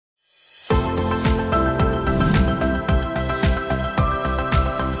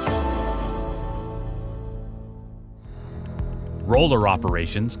Roller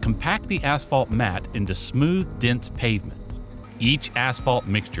operations compact the asphalt mat into smooth, dense pavement. Each asphalt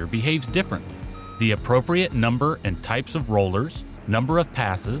mixture behaves differently. The appropriate number and types of rollers, number of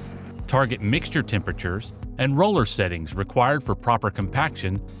passes, target mixture temperatures, and roller settings required for proper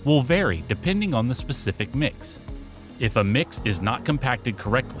compaction will vary depending on the specific mix. If a mix is not compacted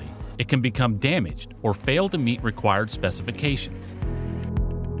correctly, it can become damaged or fail to meet required specifications.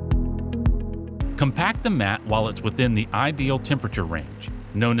 Compact the mat while it's within the ideal temperature range,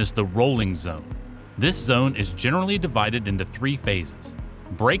 known as the rolling zone. This zone is generally divided into 3 phases: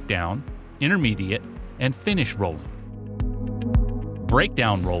 breakdown, intermediate, and finish rolling.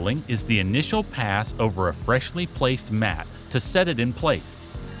 Breakdown rolling is the initial pass over a freshly placed mat to set it in place.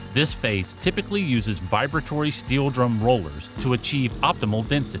 This phase typically uses vibratory steel drum rollers to achieve optimal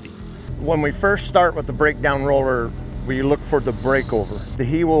density. When we first start with the breakdown roller, we look for the breakover.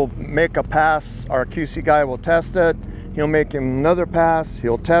 He will make a pass, our QC guy will test it, he'll make another pass,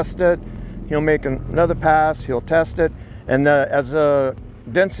 he'll test it, he'll make another pass, he'll test it, and as the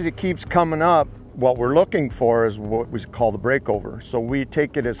density keeps coming up, what we're looking for is what we call the breakover. So we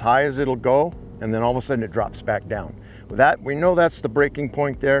take it as high as it'll go, and then all of a sudden it drops back down. With that, we know that's the breaking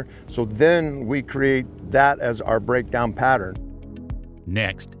point there, so then we create that as our breakdown pattern.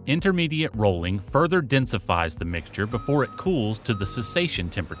 Next, intermediate rolling further densifies the mixture before it cools to the cessation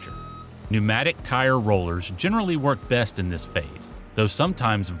temperature. Pneumatic tire rollers generally work best in this phase, though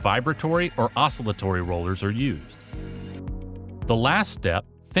sometimes vibratory or oscillatory rollers are used. The last step,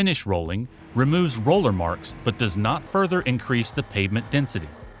 finish rolling, removes roller marks but does not further increase the pavement density.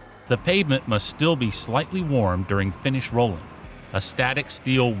 The pavement must still be slightly warm during finish rolling. A static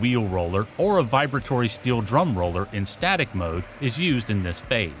steel wheel roller or a vibratory steel drum roller in static mode is used in this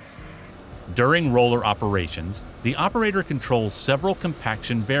phase. During roller operations, the operator controls several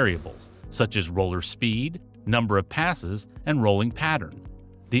compaction variables, such as roller speed, number of passes, and rolling pattern.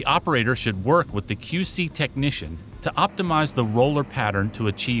 The operator should work with the QC technician to optimize the roller pattern to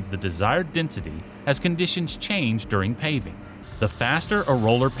achieve the desired density as conditions change during paving. The faster a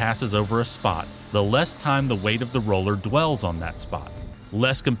roller passes over a spot, the less time the weight of the roller dwells on that spot.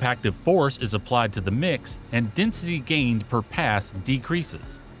 Less compactive force is applied to the mix, and density gained per pass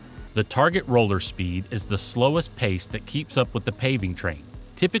decreases. The target roller speed is the slowest pace that keeps up with the paving train,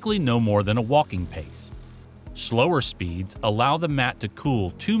 typically no more than a walking pace. Slower speeds allow the mat to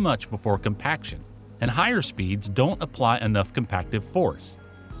cool too much before compaction, and higher speeds don't apply enough compactive force.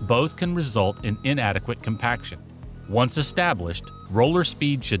 Both can result in inadequate compaction. Once established, roller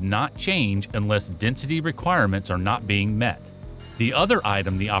speed should not change unless density requirements are not being met. The other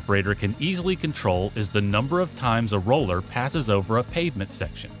item the operator can easily control is the number of times a roller passes over a pavement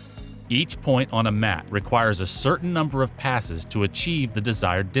section. Each point on a mat requires a certain number of passes to achieve the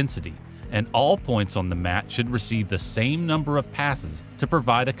desired density, and all points on the mat should receive the same number of passes to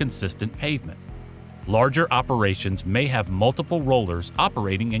provide a consistent pavement. Larger operations may have multiple rollers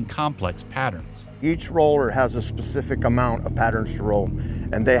operating in complex patterns. Each roller has a specific amount of patterns to roll,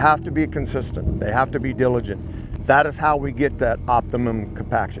 and they have to be consistent. They have to be diligent. That is how we get that optimum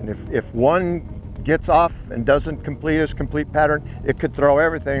compaction. If one gets off and doesn't complete its complete pattern, it could throw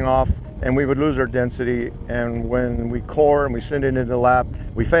everything off and we would lose our density, and when we core and we send it into the lab,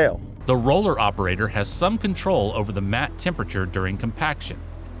 we fail. The roller operator has some control over the mat temperature during compaction.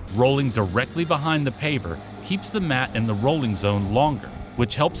 Rolling directly behind the paver keeps the mat in the rolling zone longer,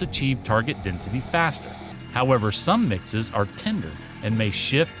 which helps achieve target density faster. However, some mixes are tender and may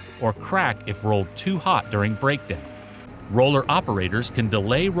shift or crack if rolled too hot during breakdown. Roller operators can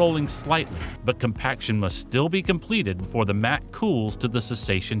delay rolling slightly, but compaction must still be completed before the mat cools to the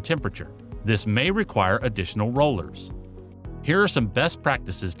cessation temperature. This may require additional rollers. Here are some best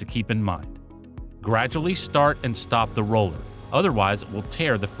practices to keep in mind. Gradually start and stop the roller, otherwise it will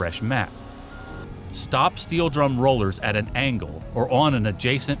tear the fresh mat. Stop steel drum rollers at an angle or on an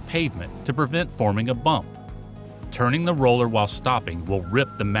adjacent pavement to prevent forming a bump. Turning the roller while stopping will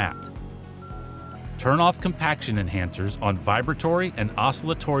rip the mat. Turn off compaction enhancers on vibratory and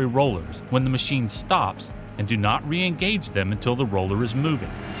oscillatory rollers when the machine stops, and do not re-engage them until the roller is moving.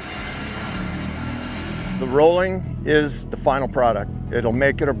 The rolling is the final product. It'll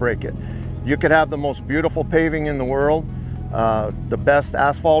make it or break it. You could have the most beautiful paving in the world, the best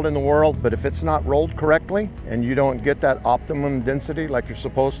asphalt in the world, but if it's not rolled correctly and you don't get that optimum density like you're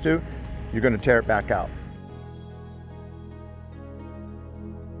supposed to, you're going to tear it back out.